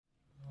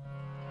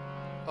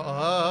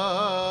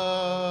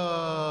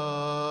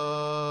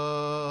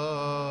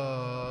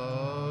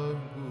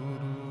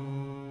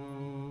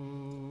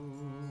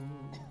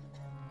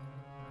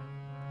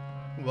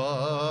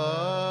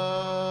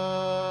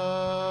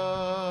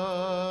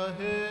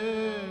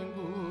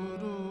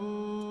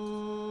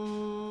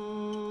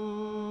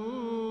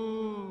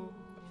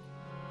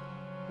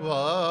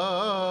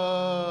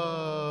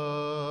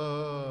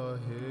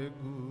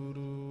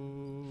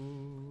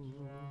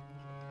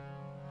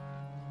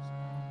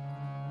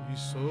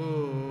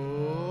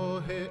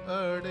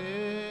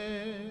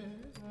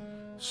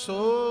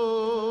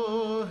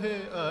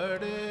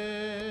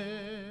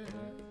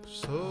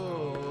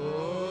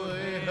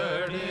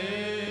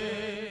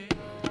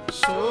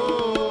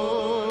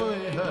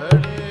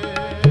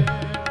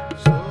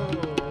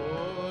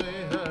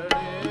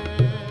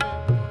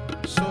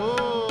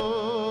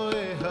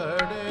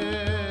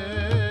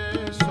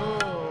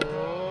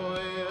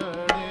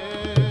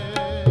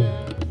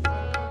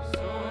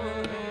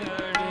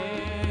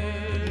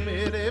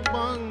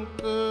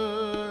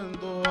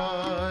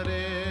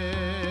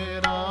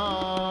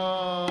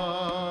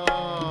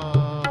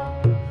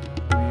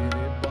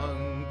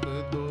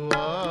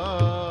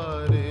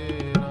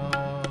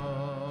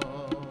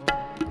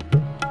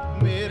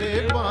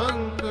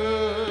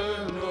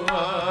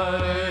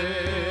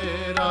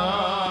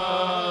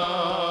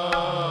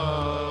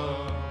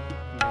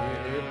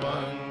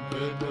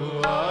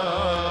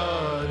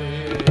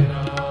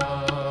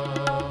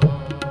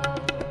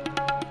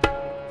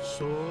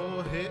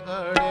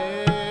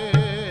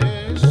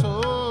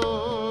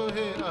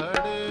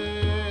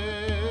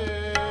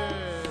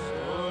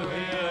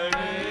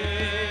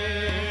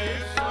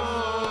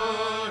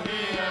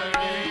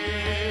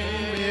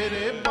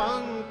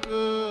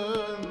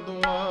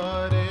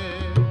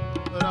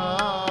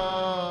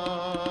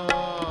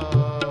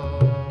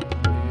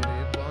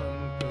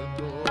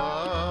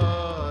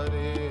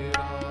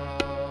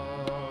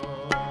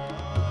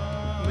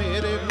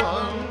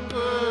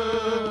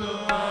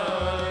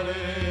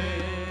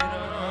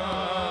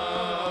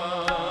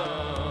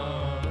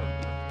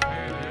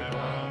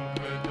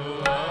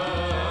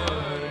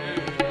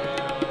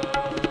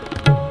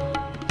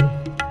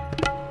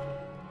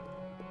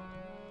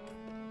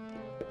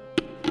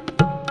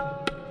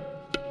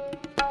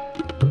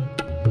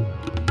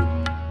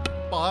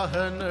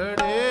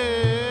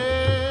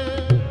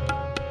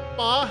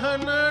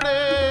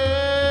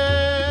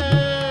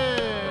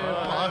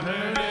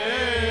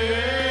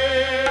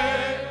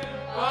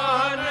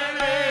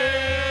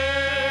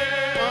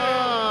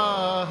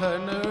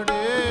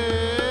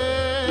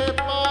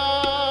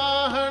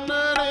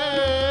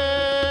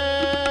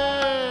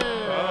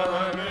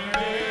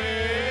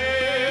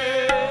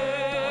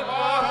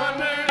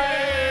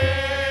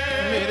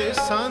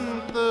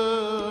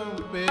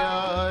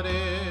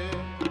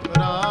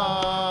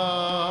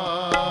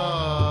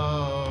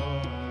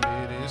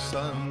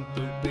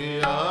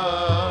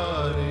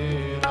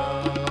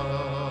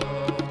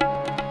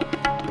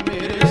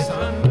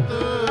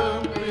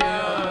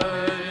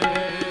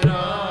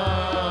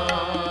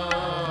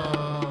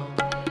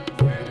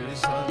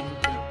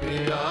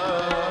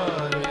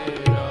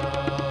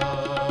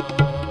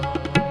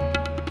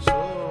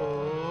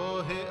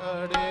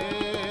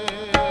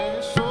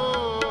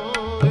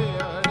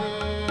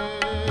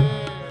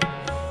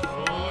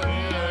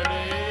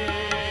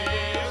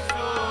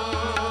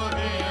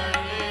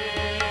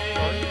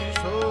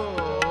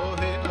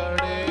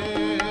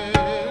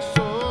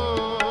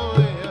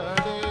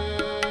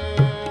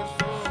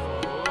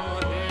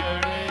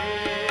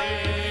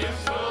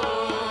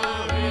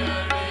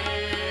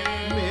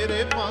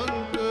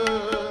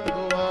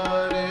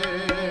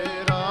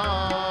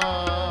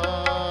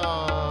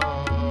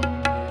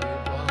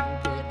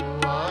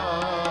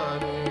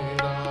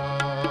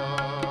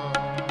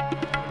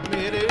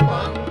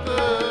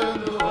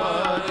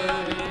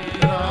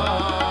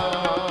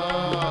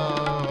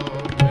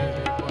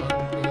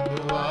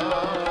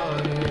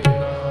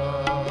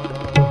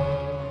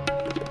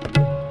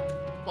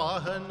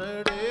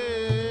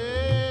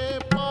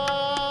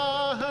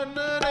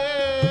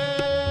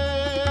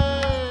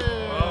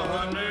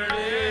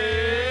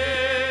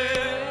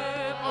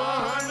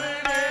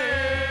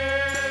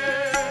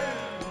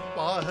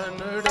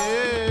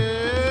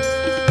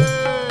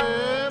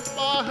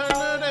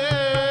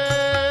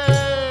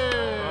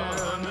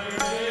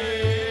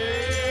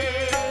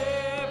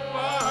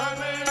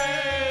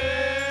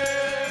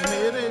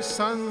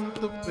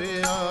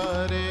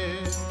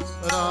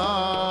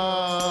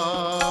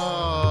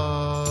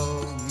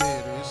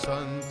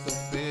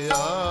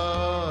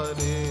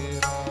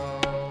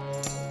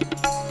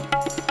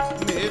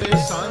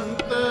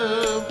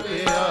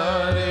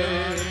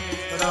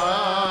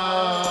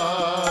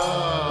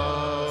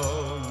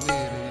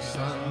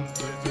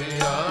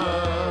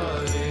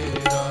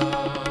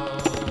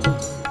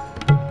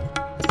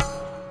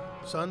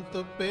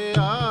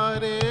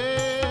ਪਿਆਰੇ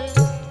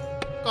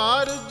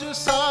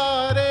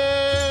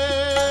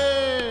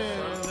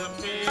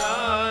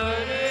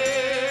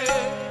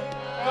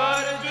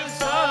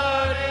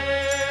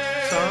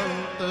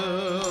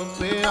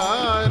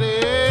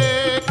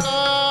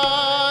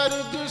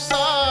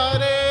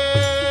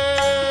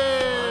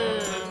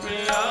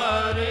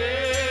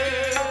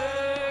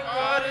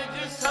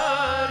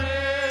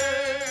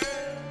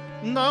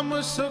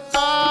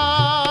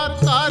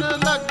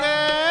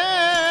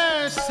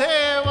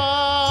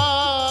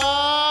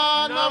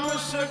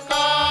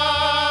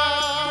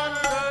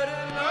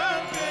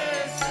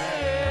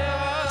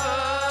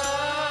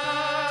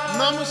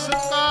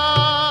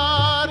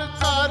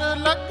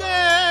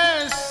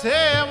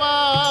ਸੇਵਾ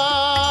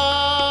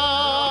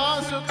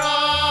ਸੁਤਾ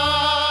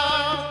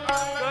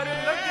ਕਰ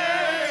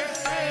ਲਗੇ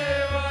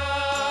ਸੇਵਾ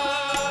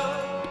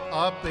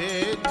ਆਪੇ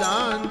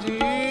ਜਾਂਜੀ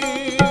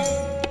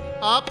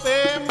ਆਪੇ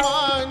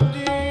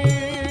ਮਾਂਜੀ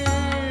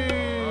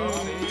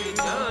ਆਪੇ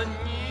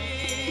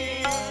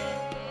ਜਾਂਜੀ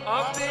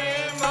ਆਪੇ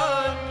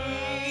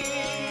ਮਾਂਜੀ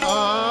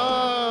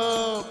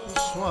ਆਪ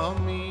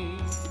ਸੁਆਮੀ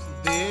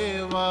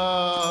ਦੇਵਾ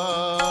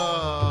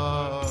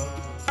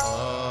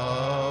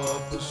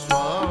ਆਪ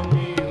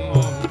ਸੁਆਮੀ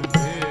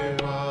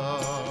ਦੇਵਾ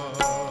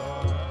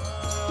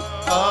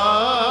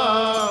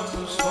ਆਪ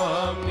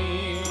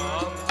ਸੁਆਮੀ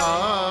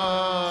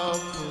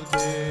ਆਪ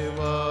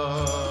ਦੇਵਾ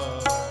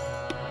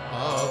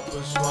ਆਪ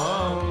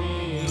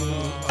ਸੁਆਮੀ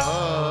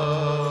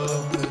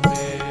ਆਪ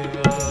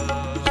ਦੇਵਾ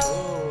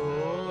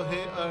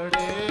ਸੋਹੇ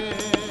ਅੜੇ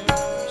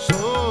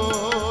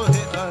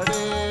ਸੋਹੇ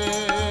ਅੜੇ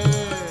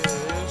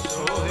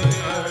ਸੋਹੇ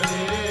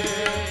ਅੜੇ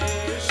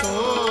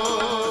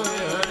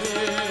ਸੋਹੇ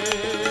ਅੜੇ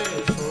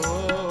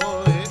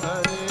ਸੋਹੇ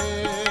ਅੜੇ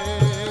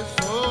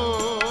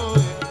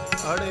ਸੋਹੇ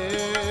ਅੜੇ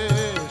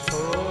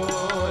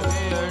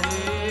ਸੋਹੇ ਅੜੇ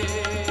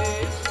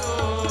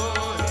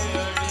ਸੋਹੇ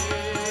ਅੜੇ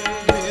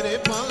ਮੇਰੇ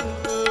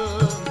ਪੰਖ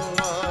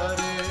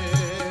ਦੁਆਰੇ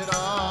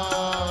ਰਾਮ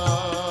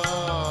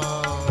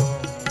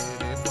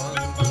ਮੇਰੇ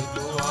ਪੰਖ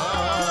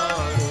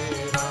ਦੁਆਰੇ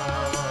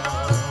ਰਾਮ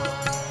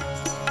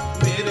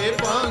ਮੇਰੇ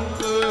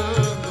ਪੰਖ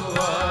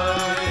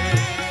ਦੁਆਰੇ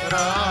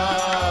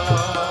ਰਾਮ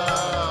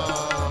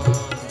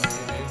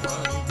ਮੇਰੇ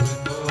ਪੰਖ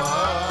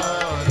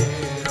ਦੁਆਰੇ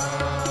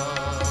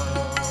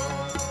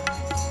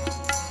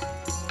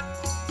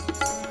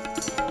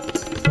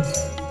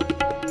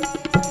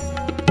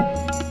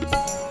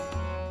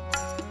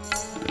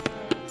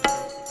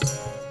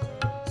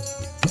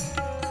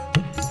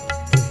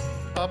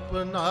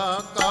ਆਪਣਾ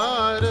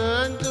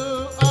ਕਾਰਜ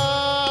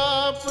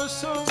ਆਪ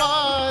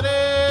ਸਵਾਰੇ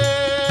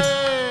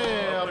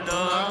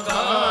ਆਪਣਾ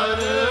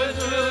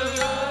ਕਾਰਜ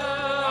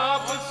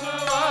ਆਪ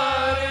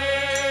ਸਵਾਰੇ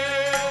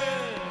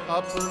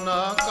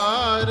ਆਪਣਾ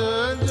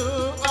ਕਾਰਜ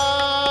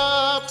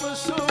ਆਪ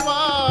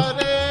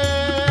ਸਵਾਰੇ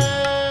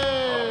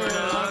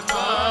ਆਪਣਾ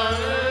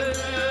ਕਾਰਜ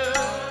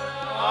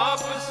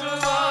ਆਪ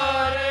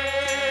ਸਵਾਰੇ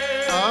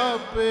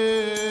ਆਪੇ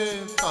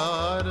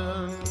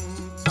ਤਾਰਨ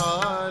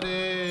ਤਾਰੇ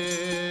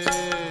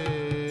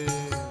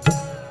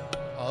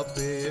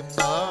ਆਪੇ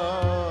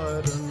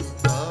ਤਾਰਨ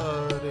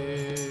ਤਾਰੇ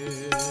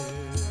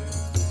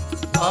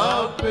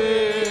ਆਪੇ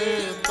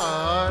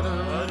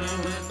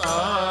ਤਾਰਨ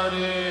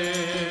ਤਾਰੇ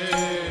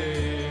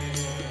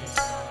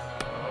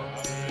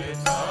ਆਪੇ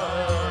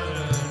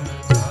ਤਾਰਨ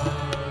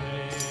ਤਾਰੇ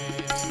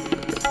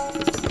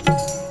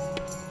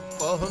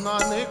ਕਹੁ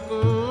ਨਾਨਕ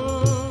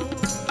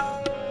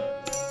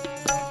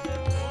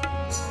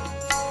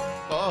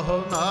ਕਹੁ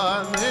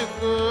ਨਾਨਕ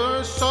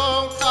ਸੋ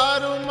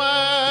ਕਰ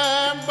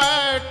ਮੈਂ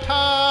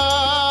ਬੈਠਾ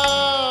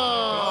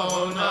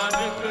ਕਹੁ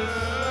ਨਾਨਕ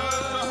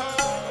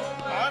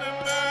ਕਰ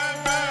ਮੈਂ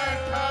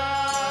ਬੈਠਾ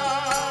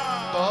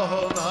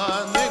ਕਹੁ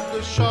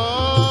ਨਾਨਕ ਸੋ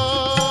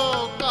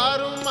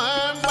ਕਰ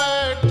ਮੈਂ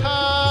ਬੈਠਾ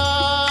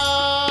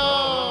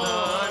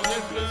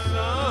ਨਾਨਕ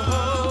ਸੋ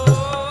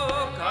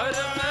ਕਰ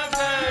ਮੈਂ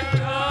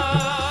ਬੈਠਾ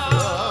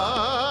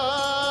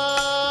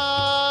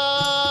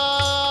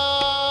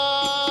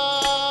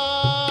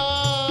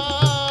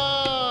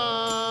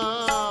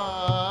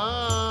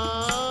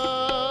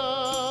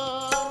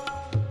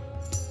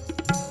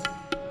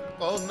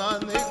ਕਹੁ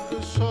ਨਾਨਕ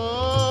ਸੋ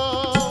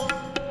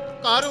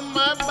ਕਰ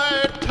ਮੈਂ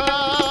ਬੈਠਾ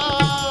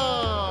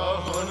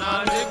ਕਹੁ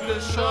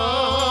ਨਾਨਕ ਸੋ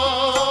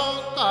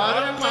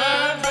ਕਰ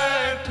ਮੈਂ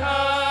ਬੈਠਾ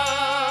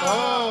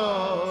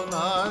ਕਹੁ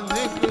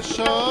ਨਾਨਕ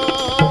ਸੋ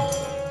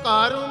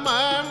ਕਰ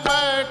ਮੈਂ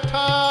ਬੈਠਾ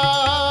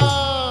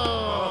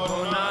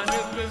ਕਹੁ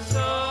ਨਾਨਕ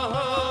ਸੋ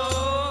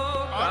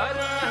ਕਰ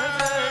ਮੈਂ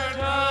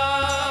ਬੈਠਾ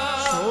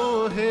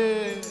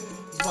ਸੋਹੇ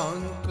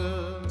ਬੰਕ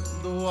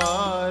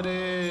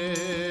ਦੁਆਰੇ